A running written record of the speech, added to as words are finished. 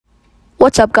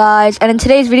What's up, guys? And in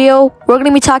today's video, we're going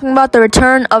to be talking about the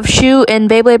return of SHU in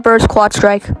beybladeburst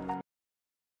QuadStrike.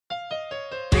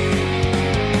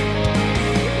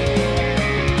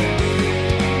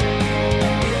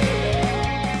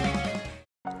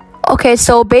 Okay,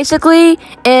 so basically,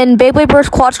 in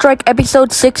beybladeburst QuadStrike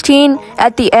episode 16,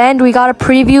 at the end, we got a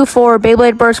preview for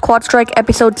beybladeburst QuadStrike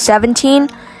episode 17,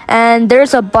 and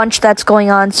there's a bunch that's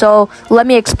going on, so let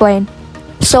me explain.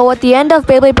 So at the end of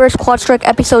beybladeburst QuadStrike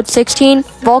episode 16,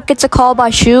 Vault gets a call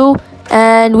by SHU,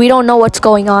 and we don't know what's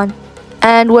going on.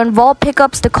 And when Vault picks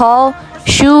up the call,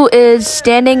 SHU is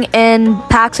standing in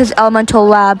Pax's elemental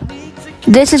lab.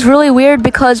 This is really weird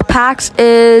because Pax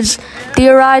is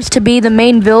theorized to be the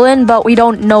main villain, but we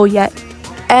don't know yet.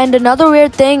 And another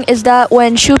weird thing is that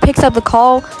when SHU picks up the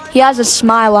call, he has a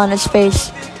smile on his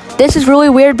face. This is really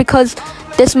weird because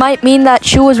this might mean that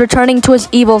SHU is returning to his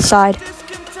evil side.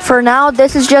 For now,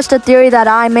 this is just a theory that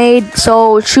I made,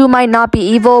 so SHU might not be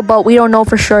evil, but we don't know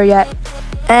for sure yet.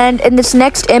 And in this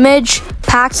next image,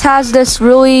 Pax has this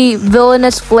really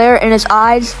villainous flare in his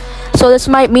eyes, so this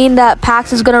might mean that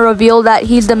Pax is going to reveal that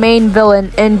he's the main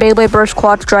villain in beybladeburst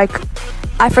QuadStrike.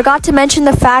 I forgot to mention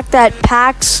the fact that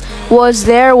Pax was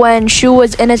there when SHU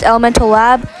was in his elemental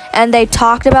lab, and they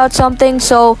talked about something,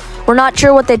 so we're not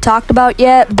sure what they talked about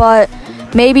yet, but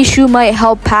maybe SHU might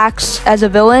help Pax as a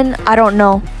villain, I don't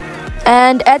know.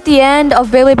 And at the end of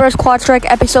beybladeburst QuadStrike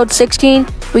episode 16,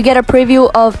 we get a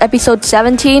preview of episode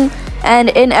 17, and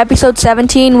in episode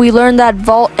 17, we learn that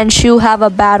Vault and SHU have a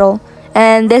battle,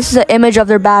 and this is an image of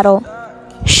their battle.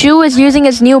 SHU is using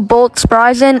his new Bolt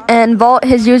Spryzen, and Vault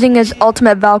is using his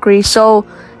ultimate Valkyrie, so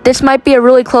this might be a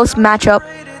really close matchup.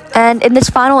 And in this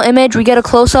final image, we get a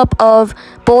close-up of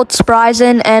Bolt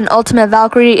Spryzen and Ultimate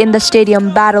Valkyrie in the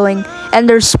stadium battling, and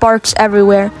there's sparks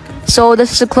everywhere. So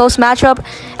this is a close matchup,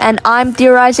 and I'm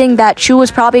theorizing that SHU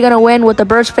is probably going to win with a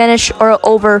burst finish or an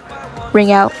over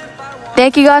ring out.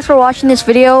 Thank you guys for watching this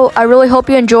video. I really hope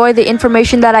you enjoyed the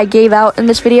information that I gave out in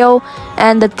this video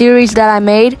and the theories that I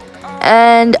made.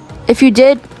 And if you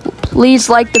did, please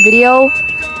like the video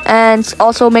and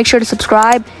also make sure to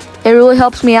subscribe. It really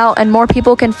helps me out and more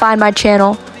people can find my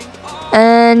channel.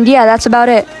 And yeah, that's about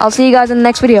it. I'll see you guys in the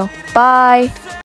next video. Bye.